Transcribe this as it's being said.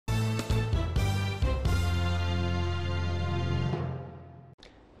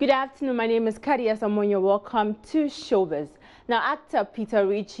Good afternoon. My name is Kadia Samonya. Welcome to Showbiz. Now, actor Peter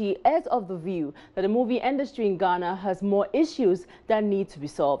Ritchie is of the view that the movie industry in Ghana has more issues that need to be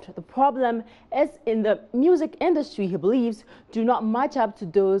solved. The problem is in the music industry, he believes, do not match up to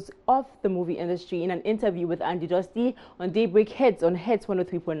those of the movie industry. In an interview with Andy Dusty on Daybreak Hits on Hits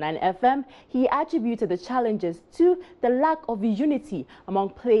 103.9 FM, he attributed the challenges to the lack of unity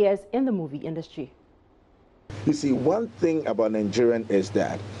among players in the movie industry. You see, one thing about Nigerian is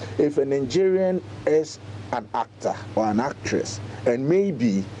that if a Nigerian is an actor or an actress, and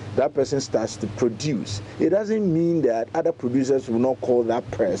maybe that person starts to produce, it doesn't mean that other producers will not call that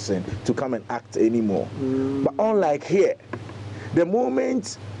person to come and act anymore. But unlike here, the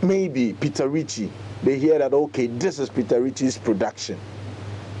moment maybe Peter Ritchie, they hear that, okay, this is Peter Ritchie's production,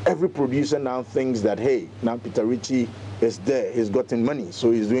 every producer now thinks that, hey, now Peter Ritchie is there, he's gotten money,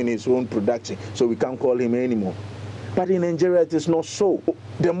 so he's doing his own production, so we can't call him anymore. But in Nigeria, it is not so.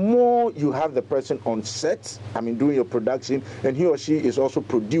 The more you have the person on set, doing your production, and he or she is also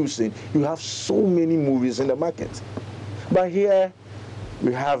producing, you have so many movies in the market. But here,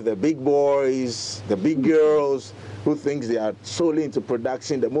 we have the big boys, the big girls, who thinks they are solely into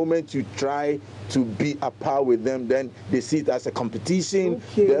production. The moment you try to be a par with them, then they see it as a competition.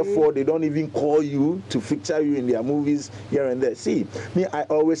 Okay. Therefore, they don't even call you to feature you in their movies here and there. See, me, I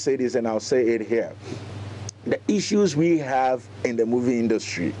always say this, and I'll say it here. The issues we have in the movie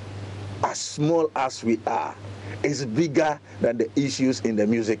industry, as small as we are, is bigger than the issues in the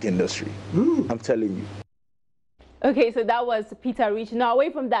music industry. I'm telling you. Okay, so that was Peter Ritchie. Now,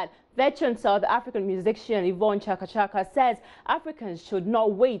 away from that, veteran South African musician Yvonne Chaka Chaka says Africans should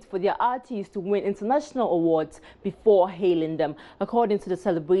not wait for their artists to win international awards before hailing them. According to the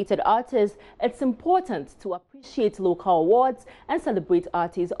celebrated artist, it's important to appreciate local awards and celebrate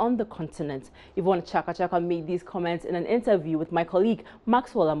artists on the continent. Yvonne Chaka Chaka made these comments in an interview with my colleague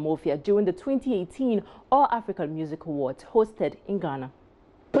Maxwell Amofia during the 2018 All African Music Awards hosted in Ghana.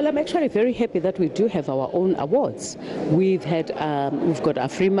 Well, I'm actually very happy that we do have our own awards. We've got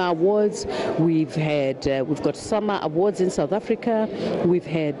Afrima Awards, we've got Summer Awards in South Africa, we've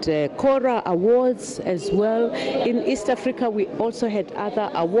had Kora Awards as well. In East Africa, we also had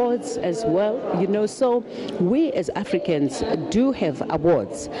other awards as well. So we as Africans do have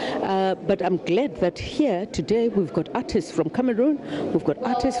awards. But I'm glad that here today we've got artists from Cameroon, we've got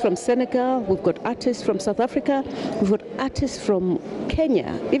artists from Senegal, we've got artists from South Africa, we've got artists from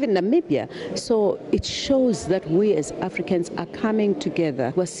Kenya, even Namibia. So it shows that we as Africans are coming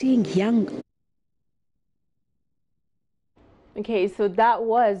together. We're seeing young. Okay, so that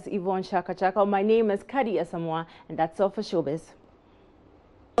was Yvonne Chaka Chaka. My name is Kadi Asamoah, and that's all for Showbiz.